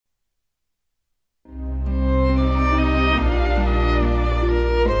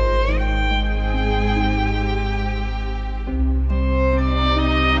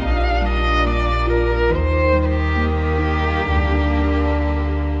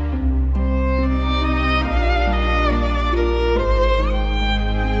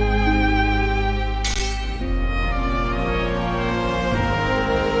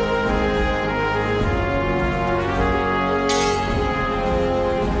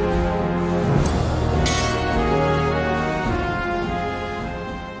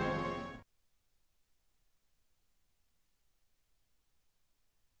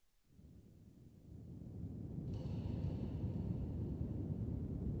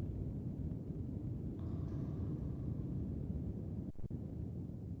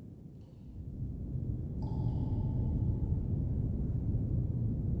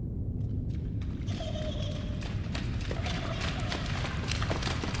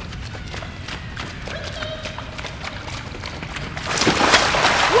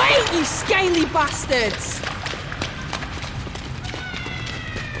you scaly bastards!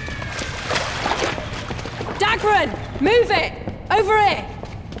 Dagran! Move it! Over here!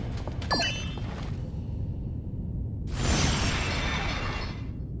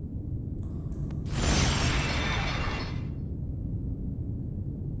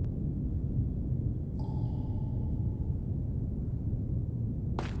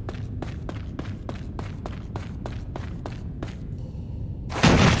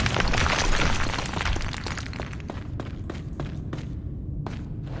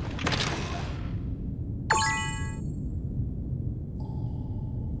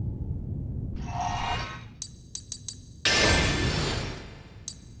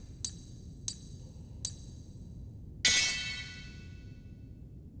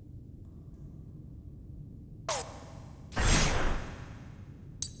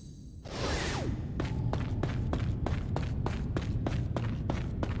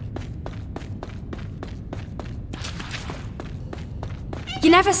 You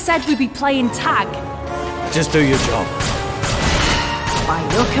never said we'd be playing tag. Just do your job. By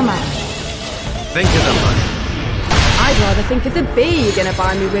your command. Think of the money. I'd rather think of the bee you're gonna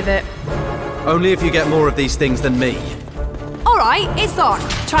buy me with it. Only if you get more of these things than me. Alright, it's on.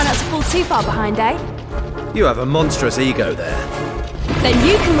 Try not to fall too far behind, eh? You have a monstrous ego there. Then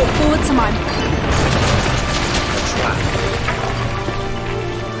you can look forward to mine. A trap.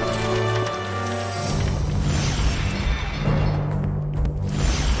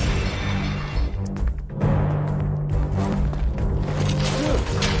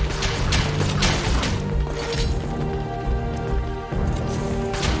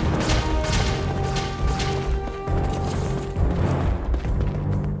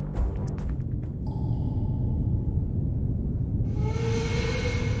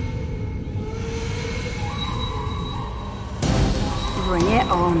 Bring it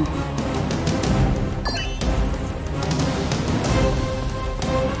on.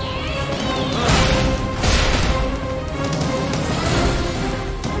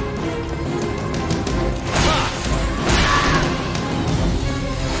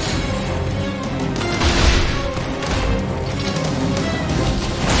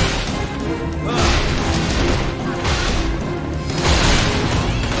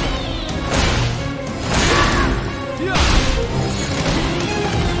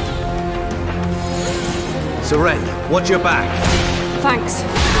 Seren, watch your back. Thanks.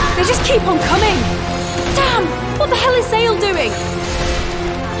 They just keep on coming. Damn! What the hell is Zael doing?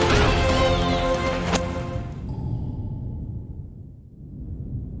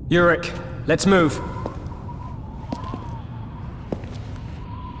 Gurak, let's move.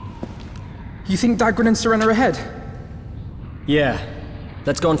 You think Dagran and Seren are ahead? Yeah.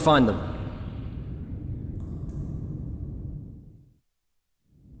 Let's go and find them.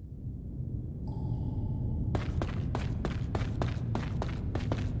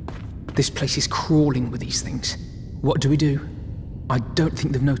 This place is crawling with these things. What do we do? I don't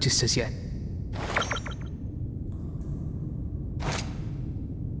think they've noticed us yet.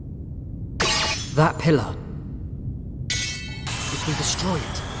 That pillar. If we destroy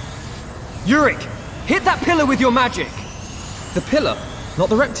it. Gurak! Hit that pillar with your magic! The pillar, not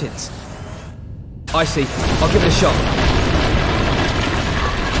the reptiles. I see. I'll give it a shot.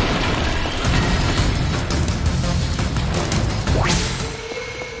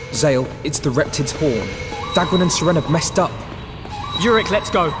 Zael, it's the reptids' horn. Dagran and Seren have messed up. Gurak, let's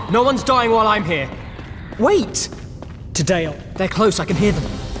go. No one's dying while I'm here. Wait! To Dale. They're close, I can hear them.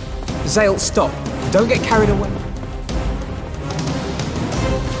 Zael, stop. Don't get carried away.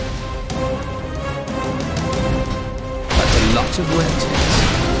 That's a lot of reptiles.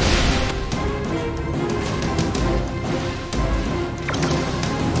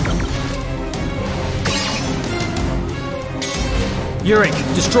 Gurak,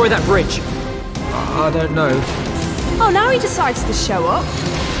 destroy that bridge. I don't know. Oh, now he decides to show up.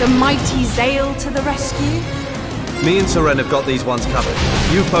 The mighty Zael to the rescue. Me and Seren have got these ones covered.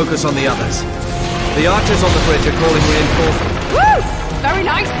 You focus on the others. The archers on the bridge are calling reinforcements. Woo! Very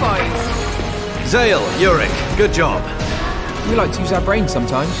nice, boys. Zael, Gurak, good job. We like to use our brains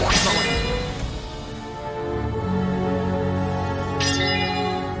sometimes.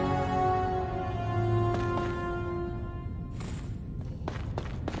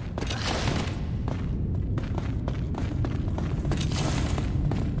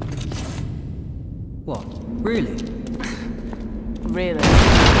 What? Really? Really? Look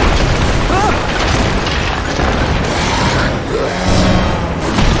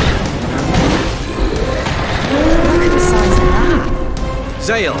at the size of that.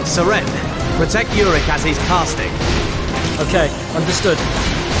 Zael, Seren, protect Gurak as he's casting. Okay, understood.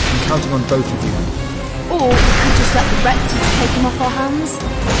 I'm counting on both of you. Or we could just let the reptiles take him off our hands.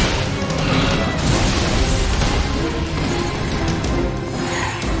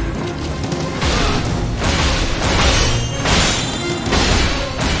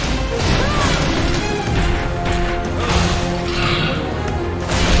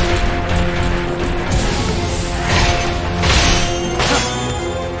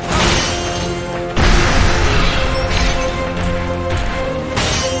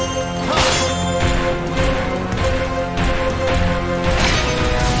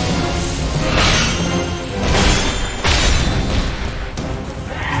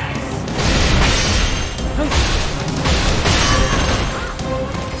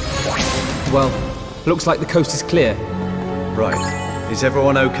 Well, looks like the coast is clear. Right. Is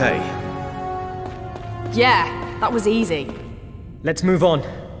everyone okay? Yeah, that was easy. Let's move on.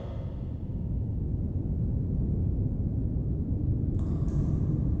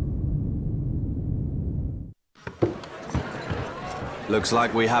 Looks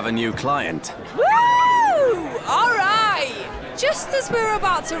like we have a new client. Woo! All right! Just as we're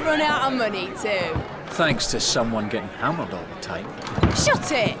about to run out of money, too. Thanks to someone getting hammered all the time.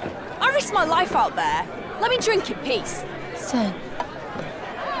 Shut it! I risked my life out there. Let me drink in peace. So,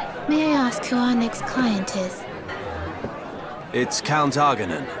 may I ask who our next client is? It's Count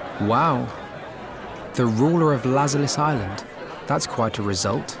Arganan. Wow. The ruler of Lazulis Island. That's quite a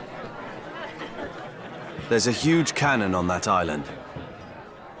result. There's a huge cannon on that island.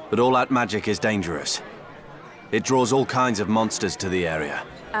 But all that magic is dangerous. It draws all kinds of monsters to the area.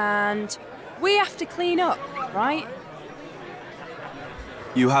 And we have to clean up, right?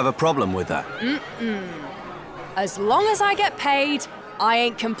 You have a problem with that? As long as I get paid, I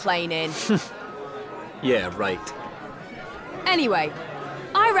ain't complaining. Yeah, right. Anyway,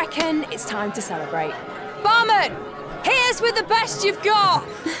 I reckon it's time to celebrate. Barman! Hit us with the best you've got!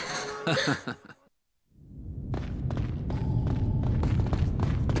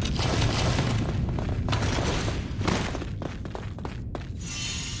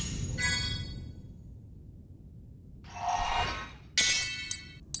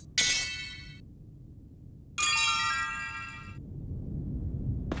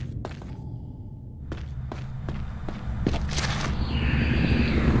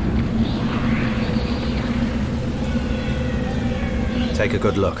 Take a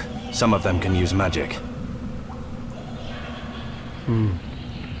good look. Some of them can use magic.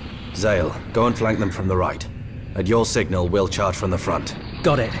 Zael, go and flank them from the right. At your signal, we'll charge from the front.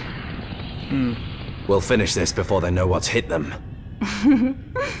 Got it. We'll finish this before they know what's hit them.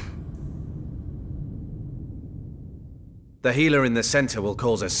 The healer in the center will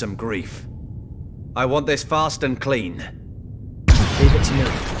cause us some grief. I want this fast and clean. Leave it to me.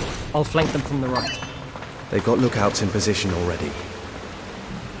 I'll flank them from the right. They've got lookouts in position already.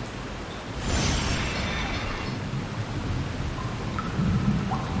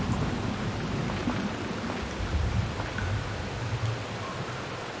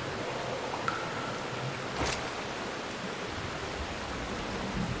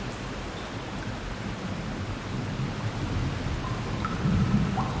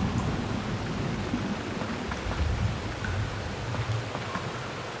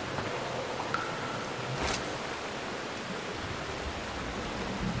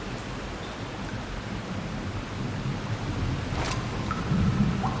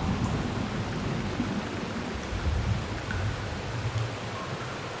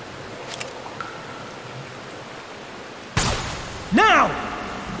 Now!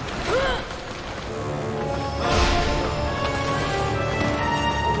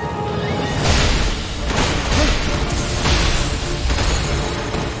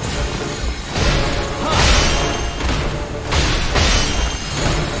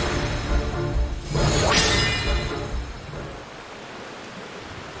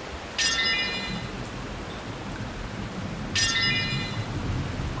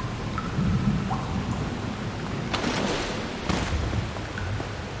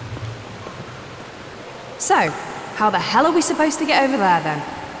 So, how the hell are we supposed to get over there, then?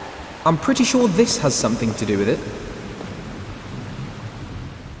 I'm pretty sure this has something to do with it.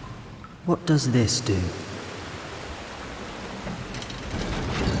 What does this do?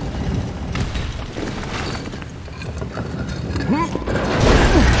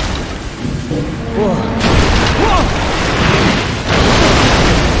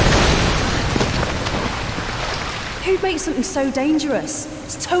 Who'd make something so dangerous?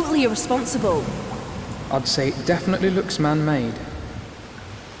 It's totally irresponsible. I'd say it definitely looks man-made.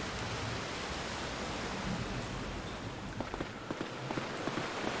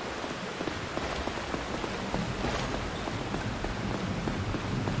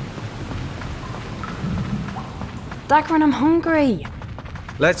 Dagran, I'm hungry.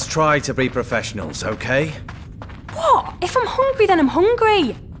 Let's try to be professionals, okay? What? If I'm hungry, then I'm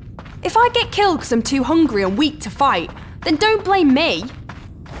hungry. If I get killed because I'm too hungry and weak to fight, then don't blame me.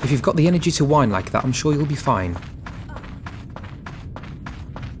 If you've got the energy to whine like that, I'm sure you'll be fine.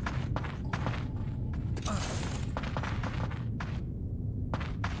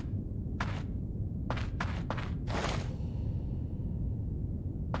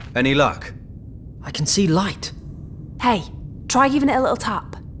 Any luck? I can see light. Hey, try giving it a little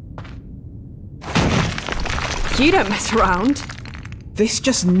tap. You don't mess around. This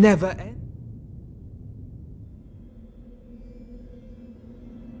just never ends.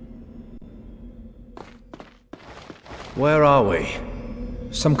 Where are we?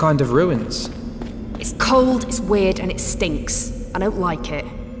 Some kind of ruins. It's cold, it's weird, and it stinks. I don't like it.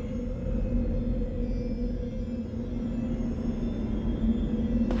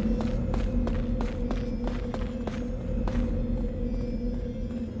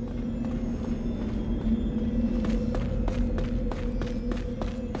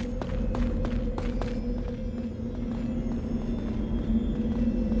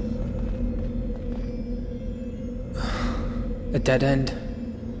 A dead end.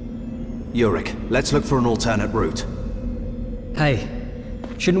 Yurik, let's look for an alternate route. Hey,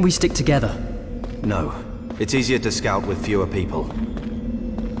 shouldn't we stick together? No. It's easier to scout with fewer people.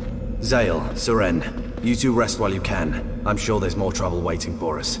 Zael, Seren, you two rest while you can. I'm sure there's more trouble waiting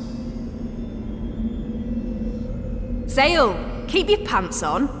for us. Zael, keep your pants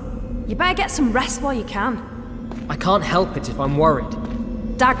on. You better get some rest while you can. I can't help it if I'm worried.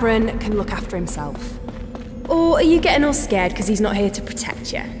 Dagran can look after himself. Or are you getting all scared because he's not here to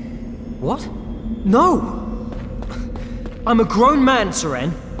protect you? What? No! I'm a grown man,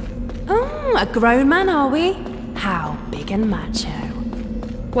 Seren. Oh, a grown man, are we? How big and macho.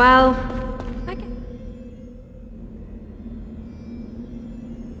 Well, I guess.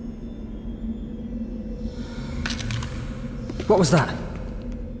 What was that?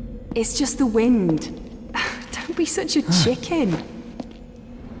 It's just the wind. Don't be such a chicken.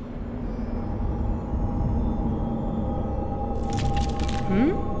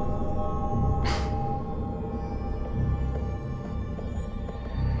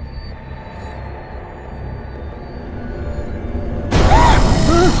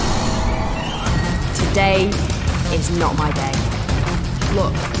 Today is not my day.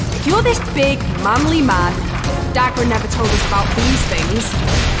 Look, if you're this big, manly man, Dagran never told us about these things.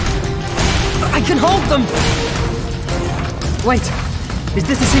 I can hold them! Wait, is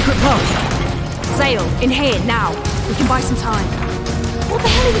this a secret path? Zael, in here, now. We can buy some time. What the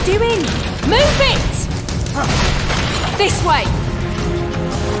hell are you doing? Move it! This way!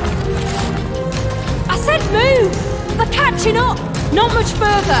 I said move! They're catching up! Not much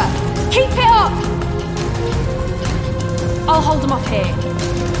further! Keep it up! I'll hold them off here.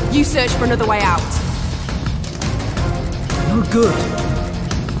 You search for another way out. No good.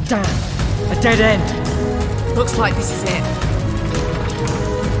 Damn, a dead end. Looks like this is it.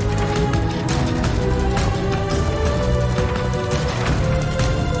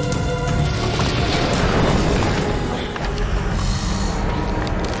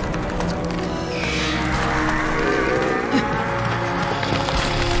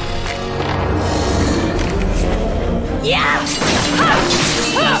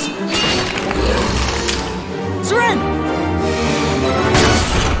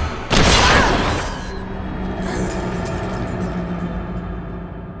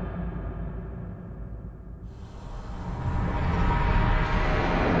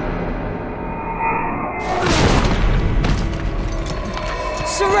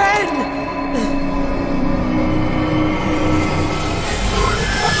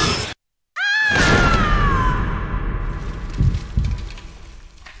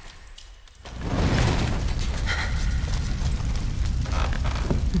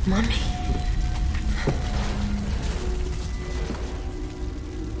 Mummy.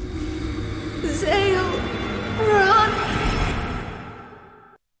 Zael, run!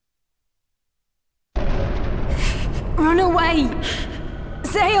 Run away!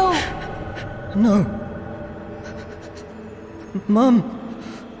 Zael! No. Mum.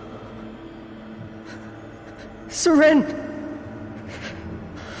 Seren.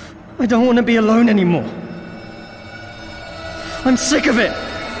 I don't want to be alone anymore. I'm sick of it.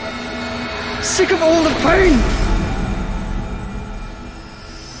 Sick of all the pain.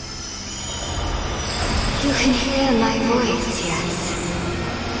 You can hear my voice, yes?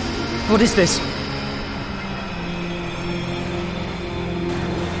 What is this?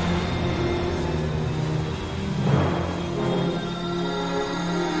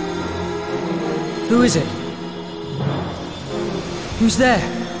 Who is it? Who's there?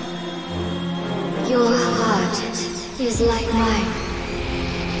 Your heart is like mine,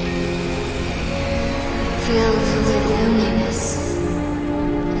 filled with loneliness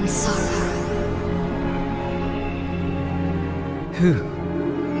and sorrow.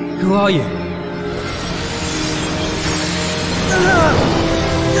 Who are you?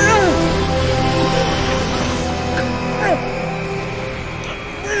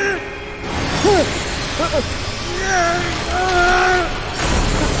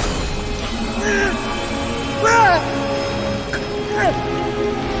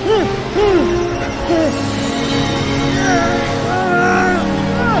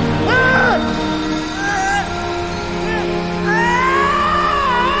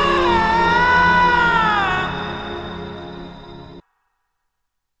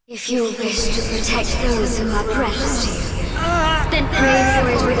 If you wish to protect those who are precious to you, then pray for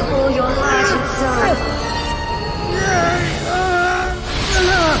it with all your heart and soul.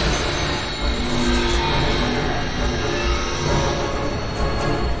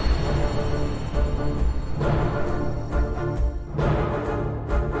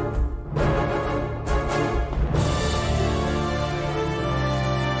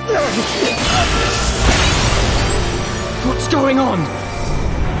 What's going on?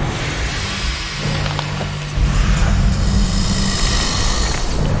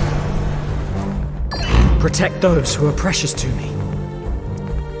 Protect those who are precious to me.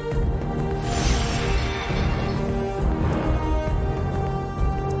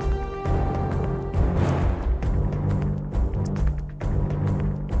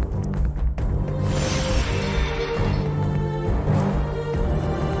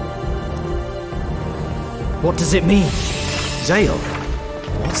 What does it mean? Zael,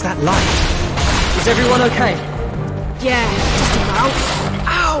 what's that like? Is everyone okay? Yeah, just about.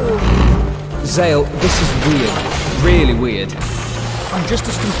 Ow! Zael, this is weird. Really weird. I'm just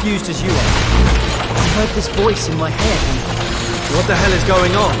as confused as you are. I heard this voice in my head. What the hell is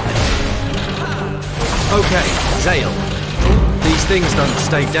going on? Okay, Zael. These things don't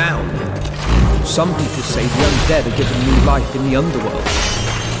stay down. Some people say the undead are given new life in the underworld.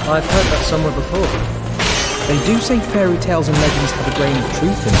 I've heard that somewhere before. They do say fairy tales and legends have a grain of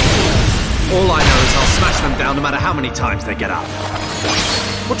truth in them. All I know is I'll smash them down no matter how many times they get up.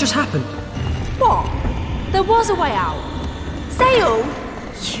 What just happened? What? There was a way out. Zael!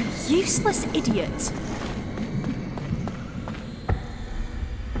 You useless idiot.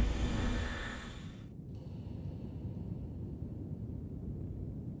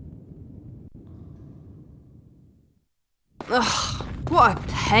 Ugh, what a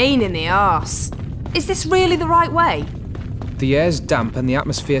pain in the arse. Is this really the right way? The air's damp and the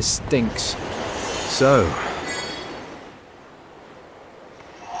atmosphere stinks. So,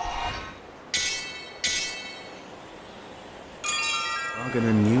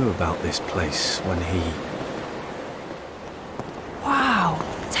 Argana knew about this place when he... Wow,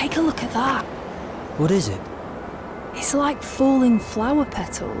 take a look at that. What is it? It's like falling flower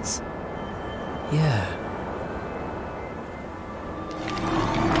petals. Yeah.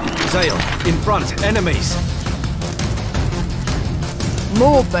 Zael, in front, enemies!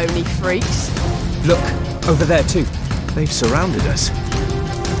 More bony freaks. Look, over there too. They've surrounded us.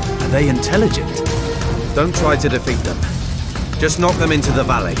 Are they intelligent? Don't try to defeat them. Just knock them into the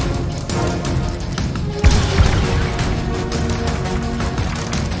valley.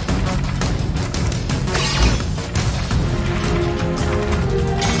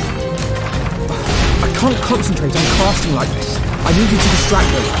 I can't concentrate on casting like this. I need you to distract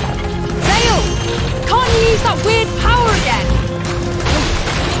them. Zael! Can't you use that weird power again?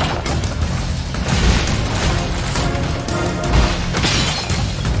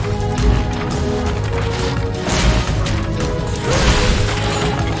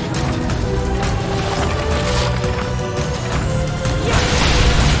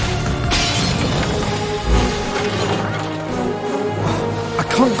 I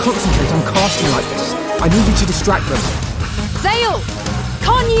can't concentrate on casting like this. I need you to distract them. Zael!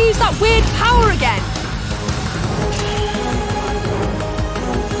 Can't you use that weird power again?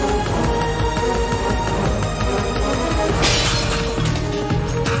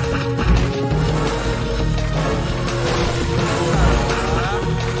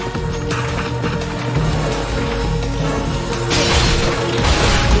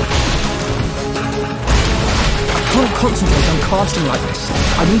 I can't concentrate on casting like this.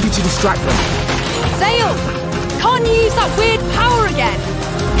 I need you to distract them. Zael! Can't you use that weird power again?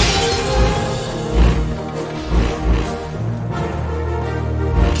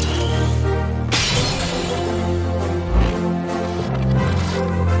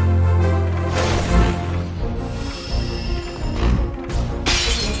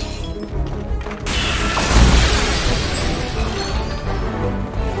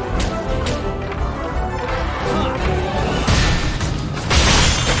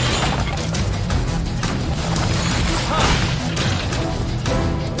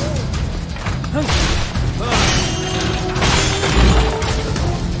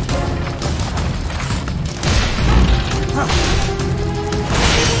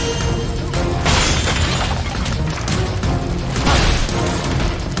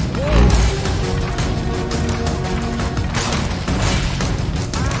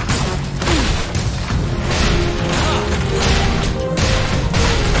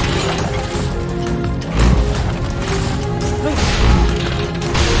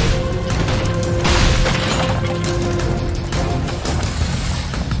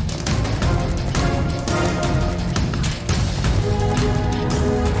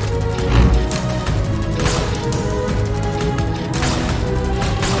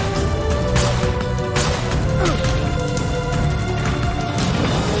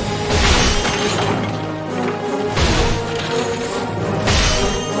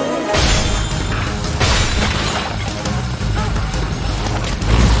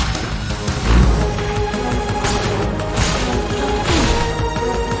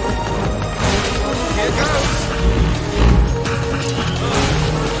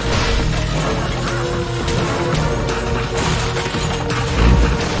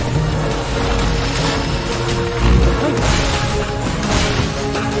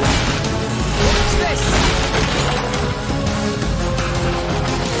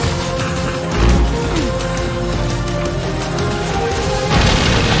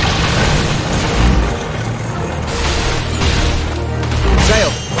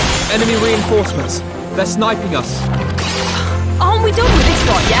 Enemy reinforcements. They're sniping us. Aren't we done with this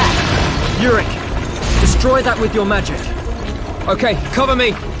one yet? Gurak, destroy that with your magic. Okay, cover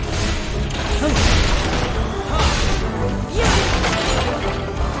me.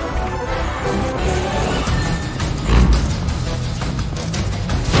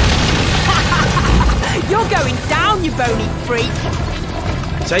 You're going down, you bony freak!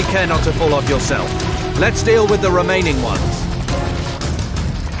 Take care not to fall off yourself. Let's deal with the remaining ones.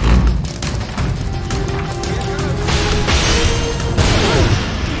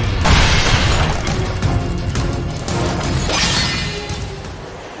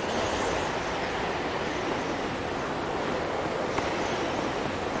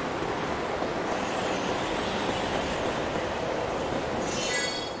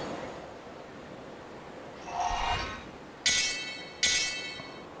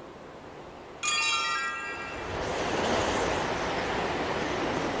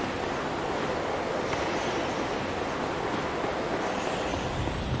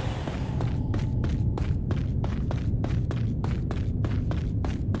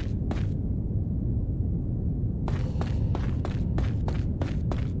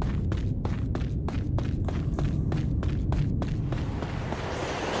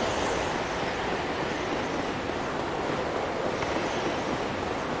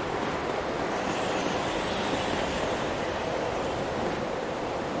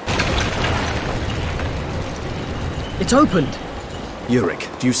 It's opened!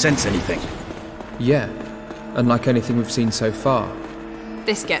 Gurak, do you sense anything? Yeah, unlike anything we've seen so far.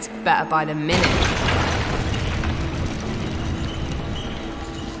 This gets better by the minute.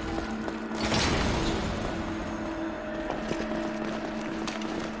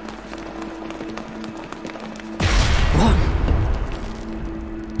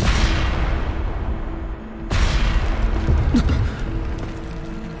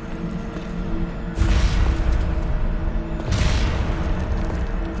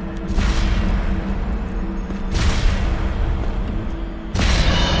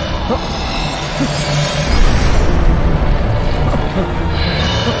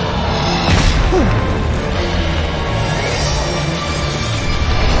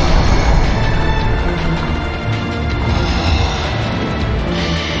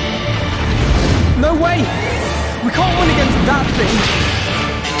 No way! We can't win against that thing!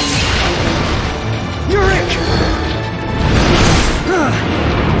 Gurak!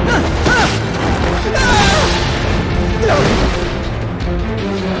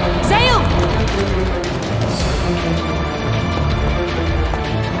 Zael!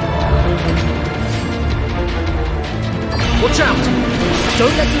 Watch out!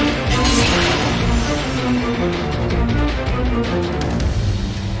 Don't let them...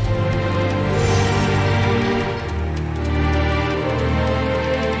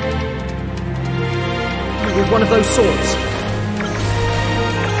 With one of those swords.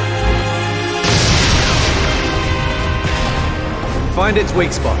 Find its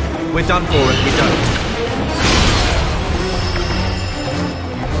weak spot. We're done for if we don't.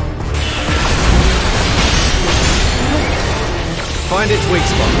 Find its weak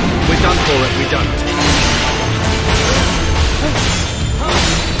spot. We're done for if we don't.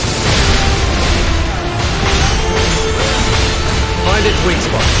 Find its weak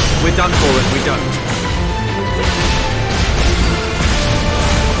spot. We're done for if we don't.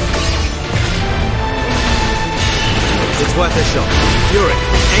 It's worth a shot. Gurak,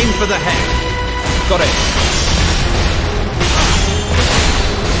 aim for the head. Got it.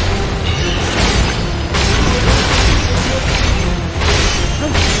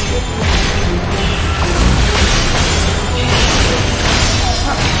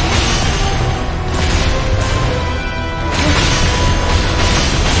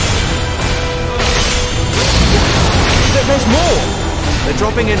 There's more! They're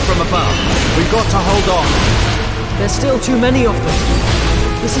dropping in from above. We've got to hold on. There's still too many of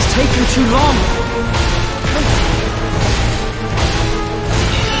them. This is taking too long.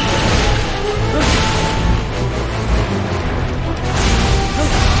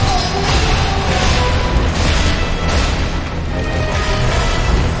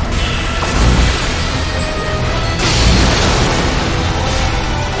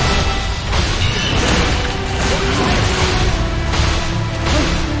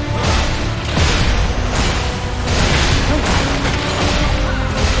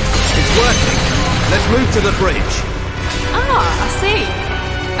 Let's move to the bridge. Ah, I see.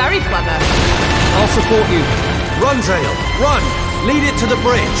 Very clever. I'll support you. Run, Zael, run! Lead it to the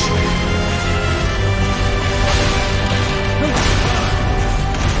bridge.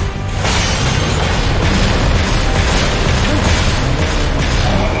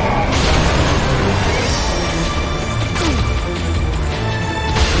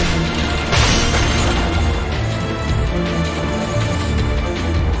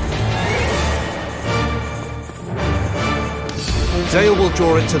 Zael will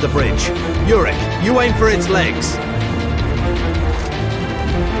draw it to the bridge. Gurak, you aim for its legs.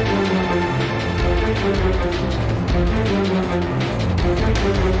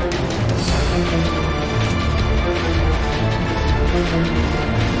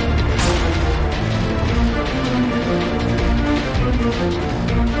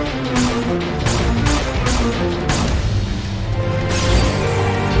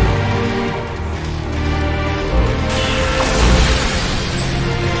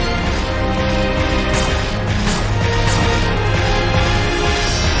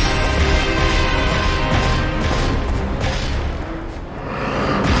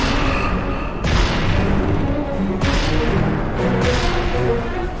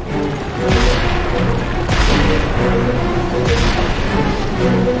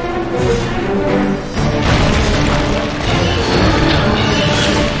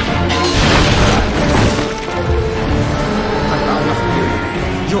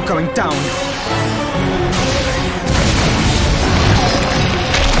 Going down.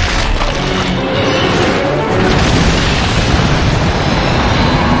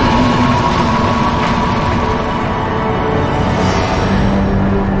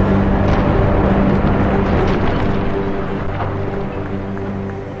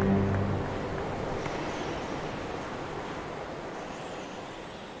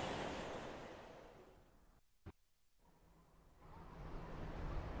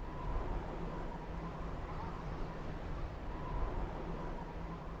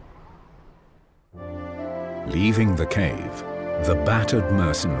 Leaving the cave, the battered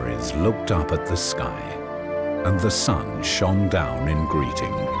mercenaries looked up at the sky, and the sun shone down in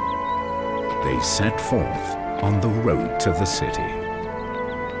greeting. They set forth on the road to the city.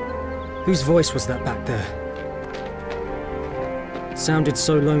 Whose voice was that back there? It sounded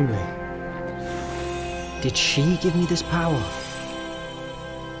so lonely. Did she give me this power?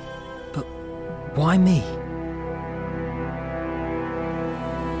 But why me?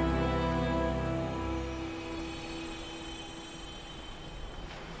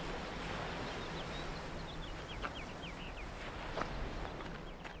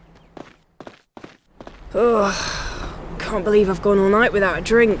 Ugh, can't believe I've gone all night without a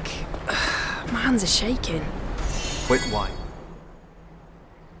drink. My hands are shaking. Quit wine.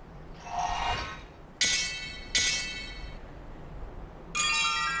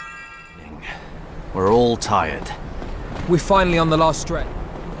 We're all tired. We're finally on the last stretch.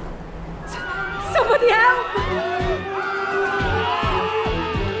 Somebody help!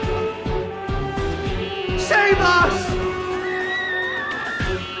 Save us!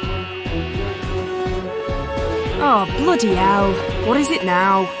 Oh, bloody hell. What is it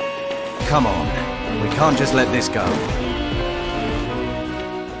now? Come on. We can't just let this go.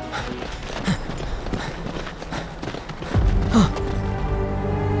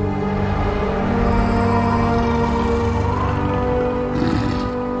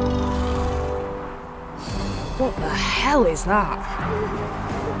 What the hell is that?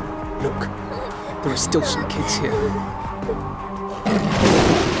 Look, there are still some kids here.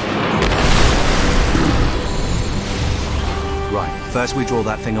 Right, first we draw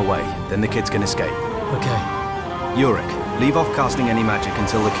that thing away, then the kids can escape. Okay. Gurak, leave off casting any magic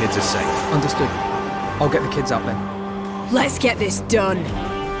until the kids are safe. Understood. I'll get the kids out then. Let's get this done.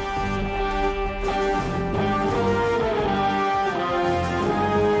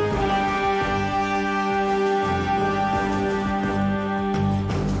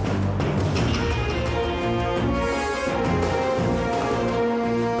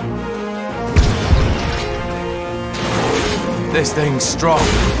 This thing's strong.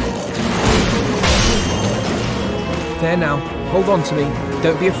 There now. Hold on to me.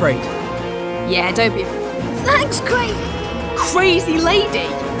 Don't be afraid. Yeah, don't be... Thanks, Crazy lady!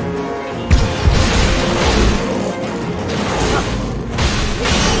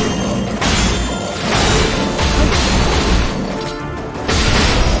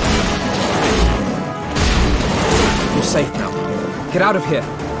 You're safe now. Get out of here.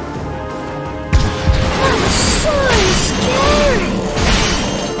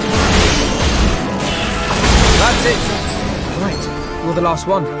 That's it! Right. You're the last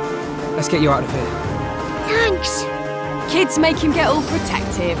one. Let's get you out of here. Thanks. Kids make him get all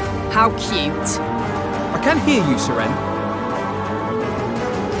protective. How cute. I can hear you, Seren.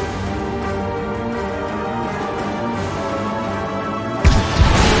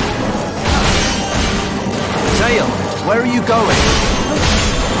 Zael, where are you going?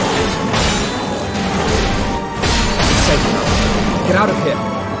 Safe now. Get out of here.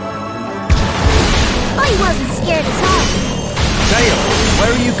 I wasn't scared at all. Zael,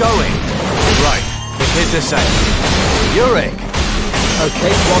 where are you going? Right, the kids are safe. Gurak,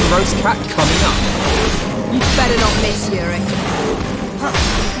 Okay, one roast cat coming up. You'd better not miss, Yurik.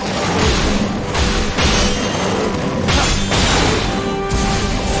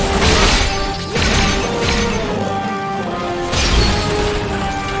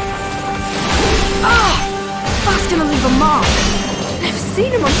 That's gonna leave a mark. Never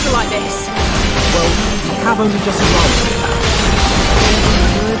seen a monster like this. Well, we have only just arrived.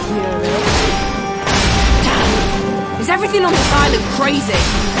 Is everything on this island crazy?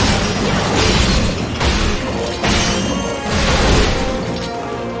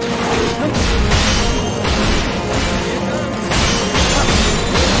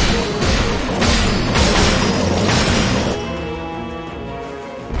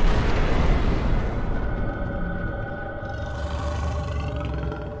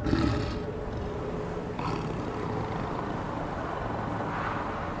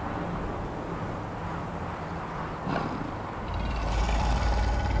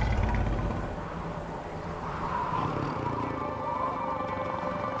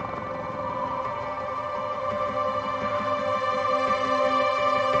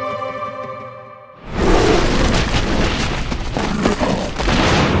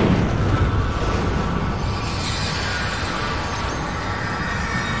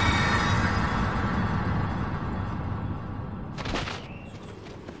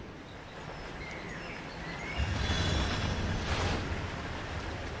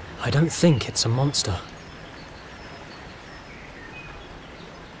 I don't think it's a monster.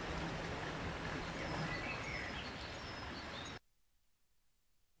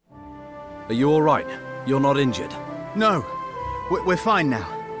 Are you all right? You're not injured? No. We're fine now.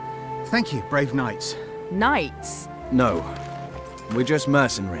 Thank you, brave knights. Knights? No. We're just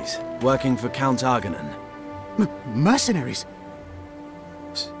mercenaries, working for Count Arganan. Mercenaries?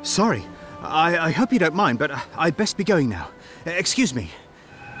 Sorry. I hope you don't mind, but I'd best be going now. Excuse me.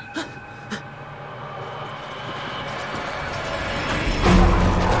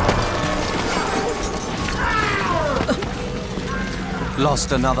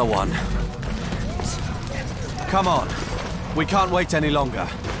 Lost another one. Come on. We can't wait any longer.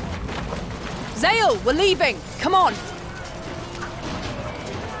 Zael, we're leaving. Come on.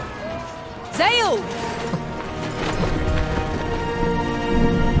 Zael!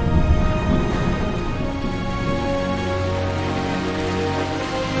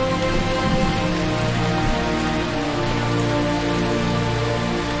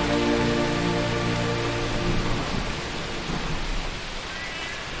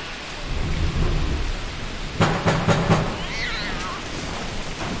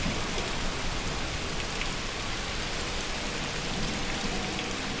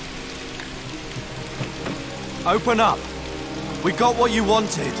 Open up! We got what you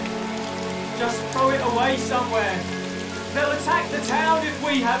wanted! Just throw it away somewhere! They'll attack the town if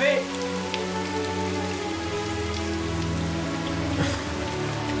we have it!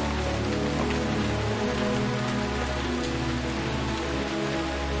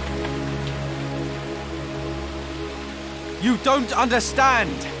 You don't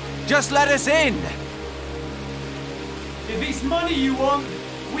understand! Just let us in! If it's money you want,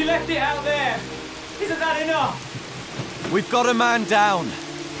 we left it out there! Isn't that enough? We've got a man down.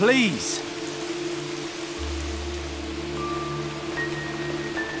 Please.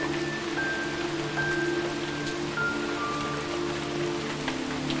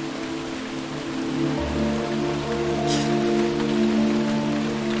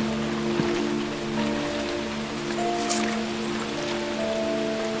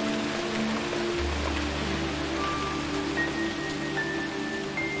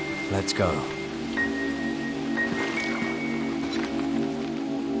 Let's go.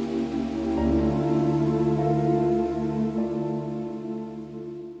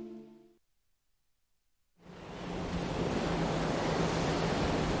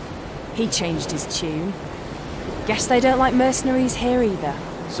 He changed his tune. Guess they don't like mercenaries here either.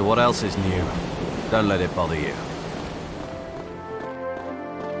 So what else is new? Don't let it bother you.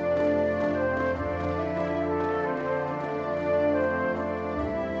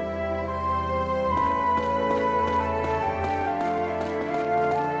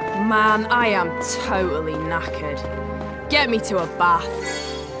 Man, I am totally knackered. Get me to a bath.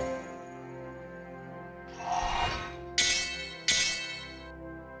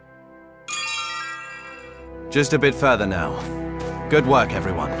 Just a bit further now. Good work,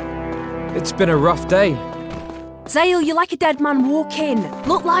 everyone. It's been a rough day. Zael, you're like a dead man walking.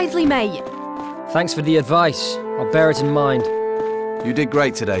 Look lively, mate. Thanks for the advice. I'll bear it in mind. You did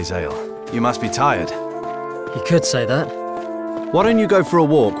great today, Zael. You must be tired. You could say that. Why don't you go for a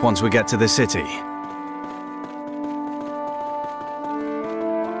walk once we get to the city?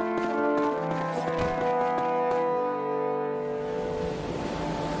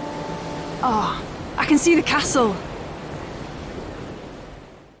 Oh, I can see the castle.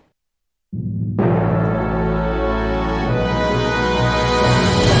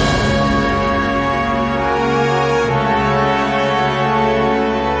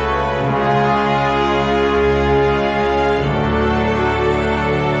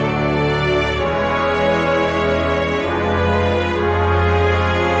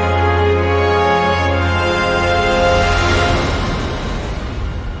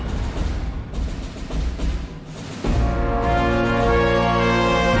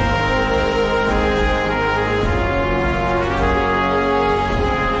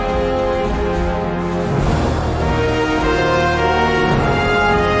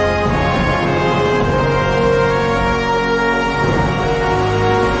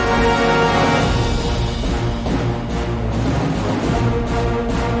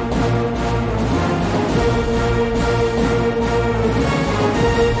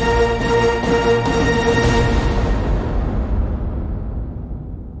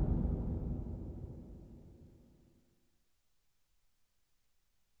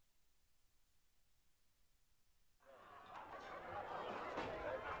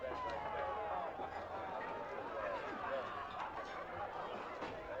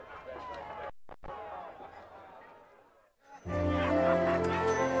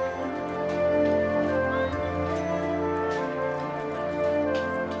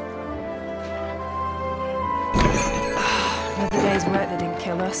 Another day's work that didn't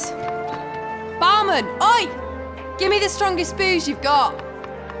kill us. Barman, oi! Give me the strongest booze you've got.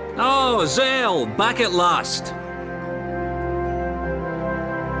 Oh, Zael, back at last.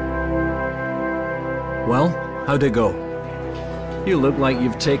 Well, how'd it go? You look like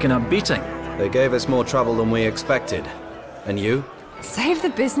you've taken a beating. They gave us more trouble than we expected. And you? Save the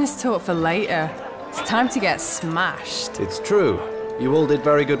business talk for later. It's time to get smashed. It's true. You all did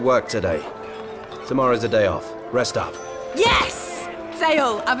very good work today. Tomorrow's a day off. Rest up. Yes!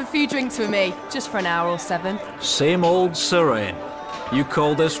 Zael, have a few drinks with me, just for an hour or 7. Same old Serene. You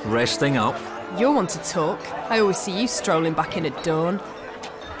call this resting up? You're one to talk. I always see you strolling back in at dawn.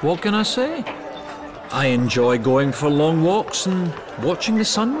 What can I say? I enjoy going for long walks and watching the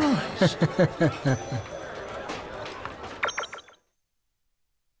sunrise.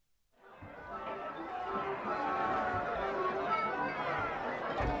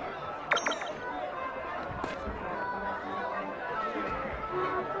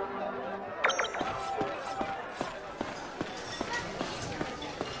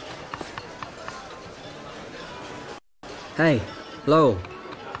 Hey, Lowell.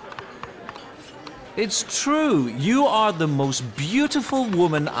 It's true, you are the most beautiful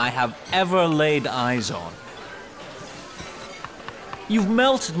woman I have ever laid eyes on. You've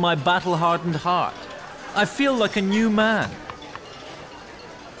melted my battle-hardened heart. I feel like a new man.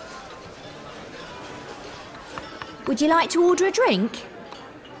 Would you like to order a drink?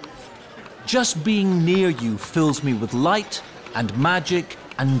 Just being near you fills me with light and magic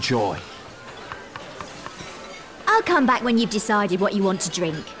and joy. I'll come back when you've decided what you want to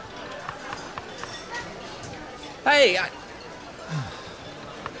drink. Hey,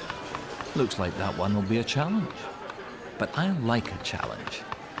 looks like that one will be a challenge. But I like a challenge.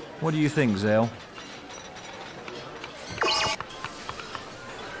 What do you think, Zael?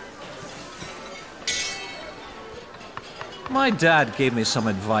 My dad gave me some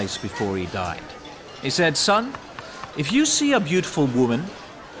advice before he died. He said, son, if you see a beautiful woman,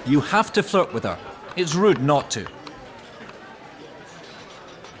 you have to flirt with her. It's rude not to.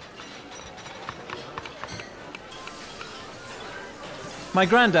 My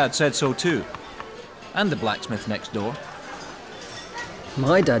granddad said so too. And the blacksmith next door.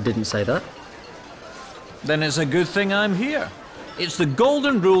 My dad didn't say that. Then it's a good thing I'm here. It's the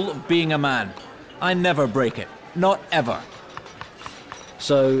golden rule of being a man. I never break it. Not ever.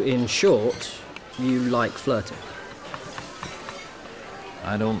 So, in short, you like flirting?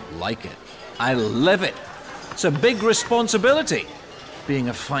 I don't like it. I live it. It's a big responsibility, being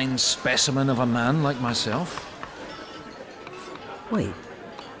a fine specimen of a man like myself. Wait,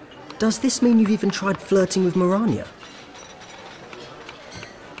 does this mean you've even tried flirting with Mirania?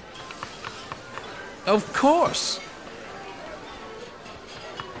 Of course.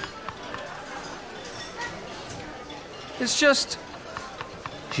 It's just,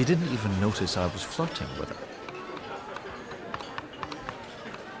 she didn't even notice I was flirting with her.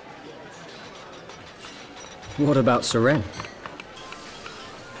 What about Serene?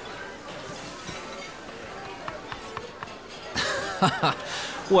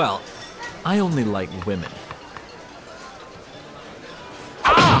 Well, I only like women.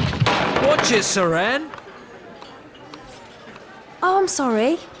 Ah! Watch it, Serene! Oh, I'm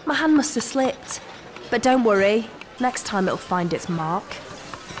sorry. My hand must have slipped. But don't worry, next time it'll find its mark.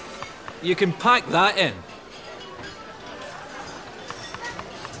 You can pack that in.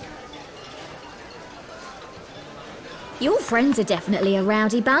 Your friends are definitely a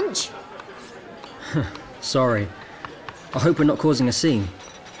rowdy bunch. Sorry. I hope we're not causing a scene.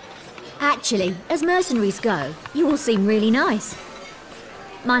 Actually, as mercenaries go, you all seem really nice.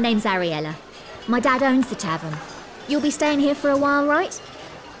 My name's Ariella. My dad owns the tavern. You'll be staying here for a while, right?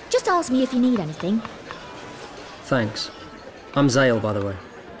 Just ask me if you need anything. Thanks. I'm Zael, by the way.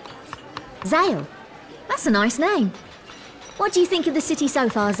 Zael? That's a nice name. What do you think of the city so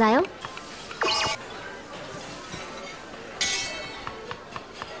far, Zael?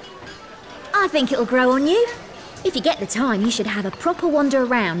 I think it'll grow on you. If you get the time, you should have a proper wander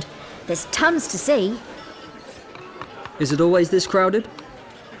around. There's tons to see. Is it always this crowded?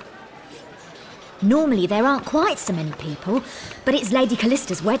 Normally there aren't quite so many people, but it's Lady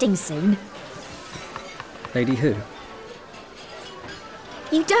Calista's wedding soon. Lady who?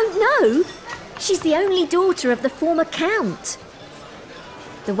 You don't know? She's the only daughter of the former Count.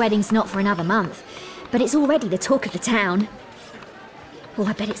 The wedding's not for another month, but it's already the talk of the town. Oh,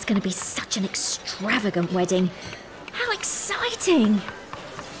 I bet it's going to be such an extravagant wedding. How exciting!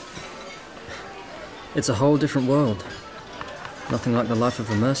 It's a whole different world. Nothing like the life of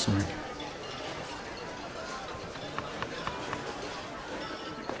a mercenary.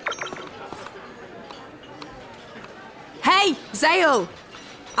 Hey, Zael!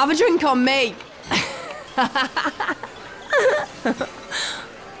 Have a drink on me!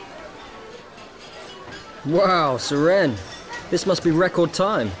 Wow, Seren. This must be record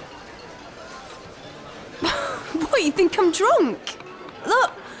time. What, you think I'm drunk?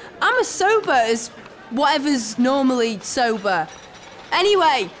 Look, I'm as sober as whatever's normally sober.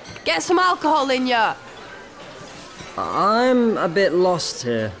 Anyway, get some alcohol in ya. I'm a bit lost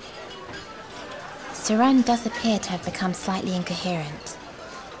here. Seren does appear to have become slightly incoherent.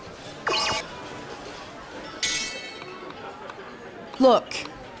 Look,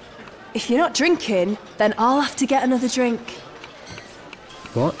 if you're not drinking, then I'll have to get another drink.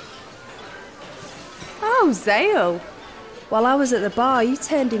 What? Oh, Zael. While I was at the bar, you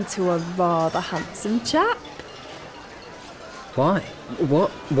turned into a rather handsome chap. Why?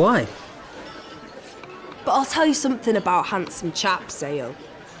 What? Why? But I'll tell you something about handsome chaps, Zael.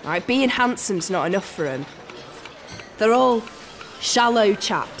 Right, being handsome's not enough for them. They're all shallow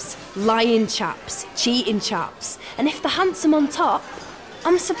chaps, lying chaps, cheating chaps. And if they're handsome on top,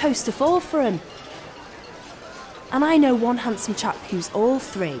 I'm supposed to fall for them. And I know one handsome chap who's all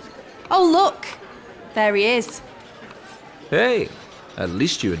three. Oh, look! There he is. Hey, at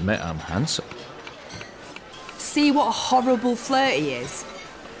least you admit I'm handsome. See what a horrible flirt he is?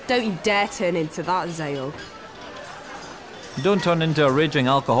 Don't you dare turn into that, Zael. Don't turn into a raging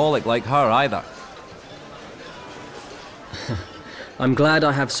alcoholic like her either. I'm glad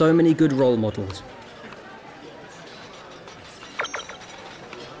I have so many good role models.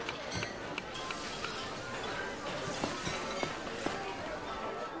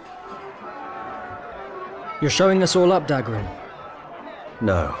 You're showing us all up, Dagrin.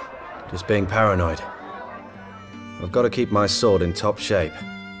 No, just being paranoid. I've got to keep my sword in top shape.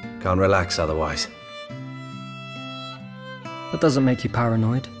 Can't relax otherwise. That doesn't make you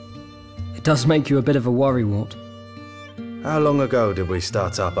paranoid. It does make you a bit of a worrywart. How long ago did we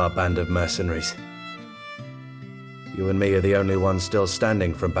start up our band of mercenaries? You and me are the only ones still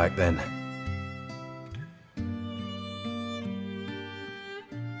standing from back then.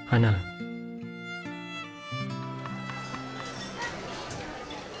 I know.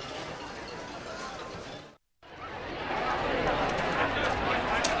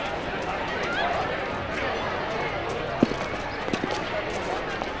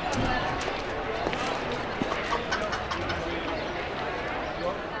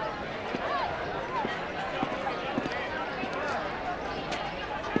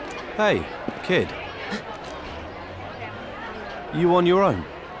 Hey, kid. You on your own?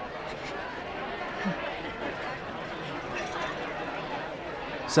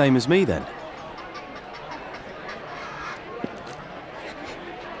 Same as me then.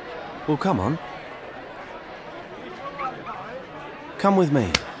 Well, come on. Come with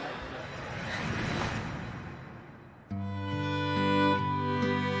me.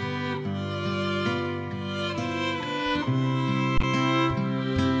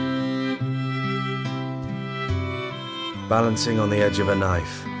 Balancing on the edge of a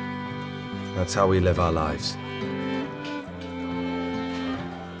knife. That's how we live our lives.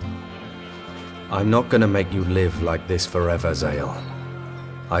 I'm not gonna make you live like this forever, Zael.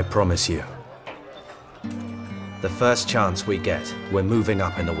 I promise you. The first chance we get, we're moving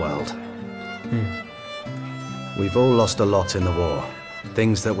up in the world. We've all lost a lot in the war.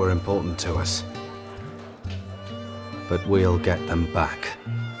 Things that were important to us. But we'll get them back.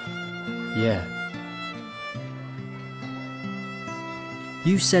 Yeah.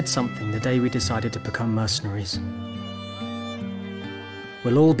 You said something the day we decided to become mercenaries.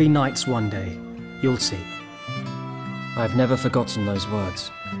 We'll all be knights one day. You'll see. I've never forgotten those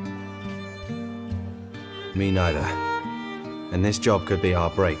words. Me neither. And this job could be our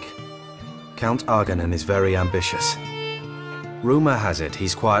break. Count Arganan is very ambitious. Rumor has it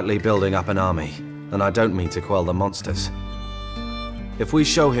he's quietly building up an army, and I don't mean to quell the monsters. If we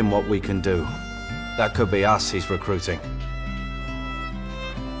show him what we can do, that could be us he's recruiting.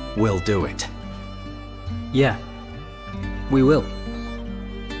 We'll do it. Yeah, we will.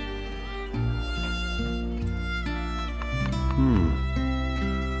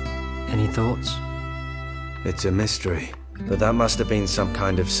 Any thoughts? It's a mystery, but that must have been some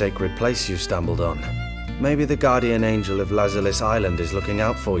kind of sacred place you stumbled on. Maybe the guardian angel of Lazulis Island is looking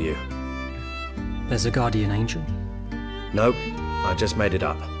out for you. There's a guardian angel? Nope, I just made it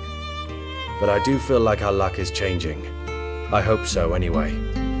up. But I do feel like our luck is changing. I hope so, anyway.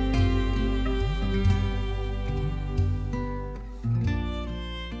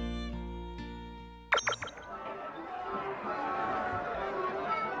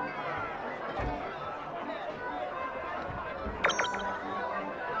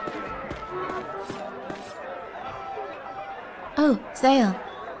 Oh, Zael.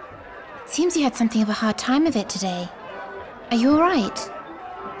 Seems you had something of a hard time of it today. Are you alright?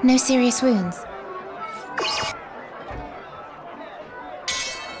 No serious wounds?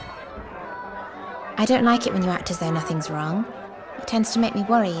 I don't like it when you act as though nothing's wrong. It tends to make me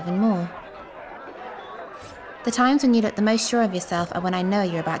worry even more. The times when you look the most sure of yourself are when I know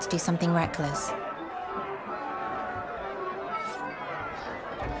you're about to do something reckless.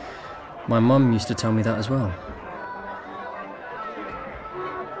 My mum used to tell me that as well.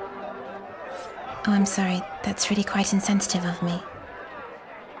 Oh, I'm sorry. That's really quite insensitive of me.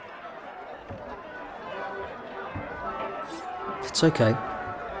 It's okay.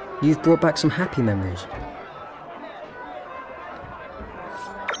 You've brought back some happy memories.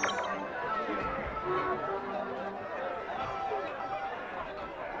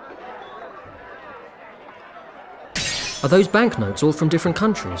 Are those banknotes all from different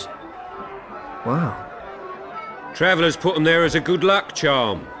countries? Wow. Travellers put them there as a good luck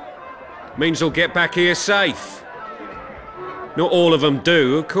charm. Means they'll get back here safe. Not all of them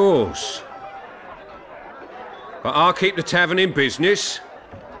do, of course. But I'll keep the tavern in business,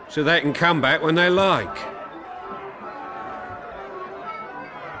 so they can come back when they like.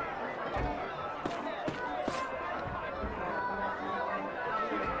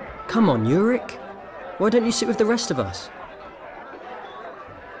 Come on, Gurak. Why don't you sit with the rest of us?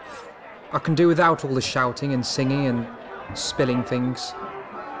 I can do without all the shouting and singing and spilling things.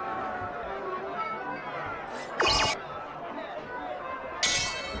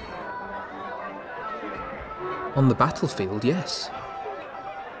 On the battlefield, yes.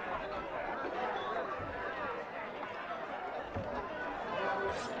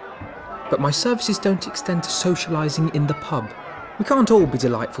 But my services don't extend to socialising in the pub. We can't all be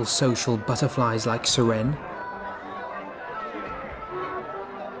delightful social butterflies like Seren.